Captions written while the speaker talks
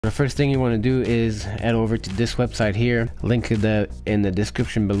the first thing you want to do is head over to this website here, link in the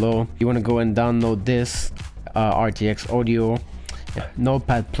description below. You want to go and download this RTX audio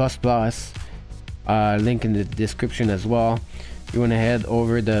Notepad++, link in the description as well. You want to head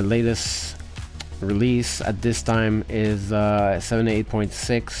over the latest release at this time is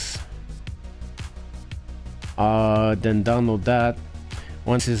 78.6. Then download that.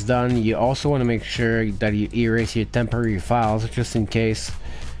 Once it's done, you also want to make sure that you erase your temporary files just in case,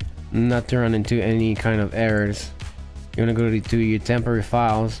 not to run into any kind of errors. You want to go to your temporary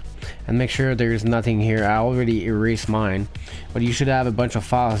files and make sure there's nothing here. I already erased mine, but you should have a bunch of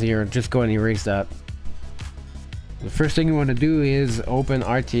files here. Just go and erase that. The first thing you want to do is open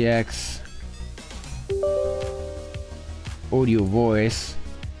RTX audio voice,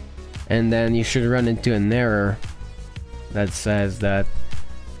 and then you should run into an error that says that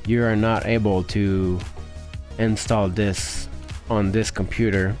you are not able to install this on this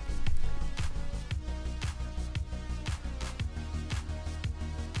computer.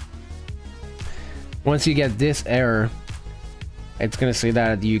 Once you get this error, it's gonna say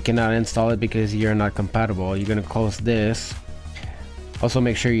that you cannot install it because you're not compatible. You're gonna close this. Also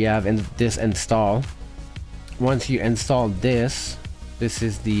make sure you have this install. Once you install this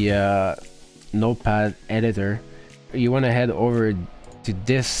is the notepad editor. You want to head over to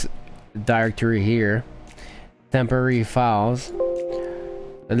this directory here, temporary files.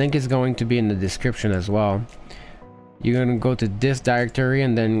 The link is going to be in the description as well. You're gonna go to this directory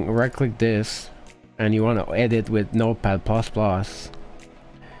and then right click this, and you want to edit with Notepad++.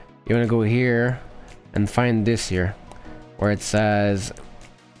 You want to go here and find this here where it says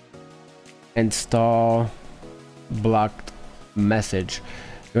install blocked message.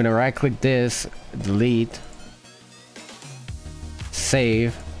 You're gonna right click this, delete,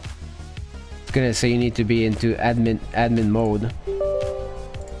 save. It's gonna say you need to be into admin mode.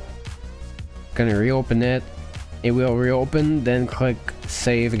 Gonna reopen it. It will reopen, then click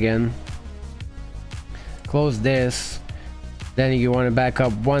save again. Close this. Then you want to back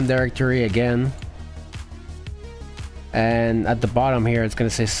up one directory again, and at the bottom here it's gonna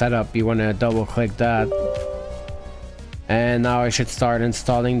say setup. You want to double click that, and now I should start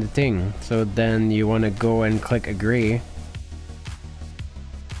installing the thing. So then you want to go and click agree.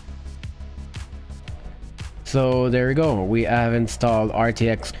 So there we go, we have installed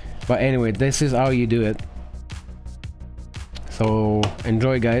RTX. But anyway, this is how you do it. So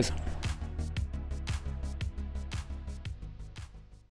enjoy, guys.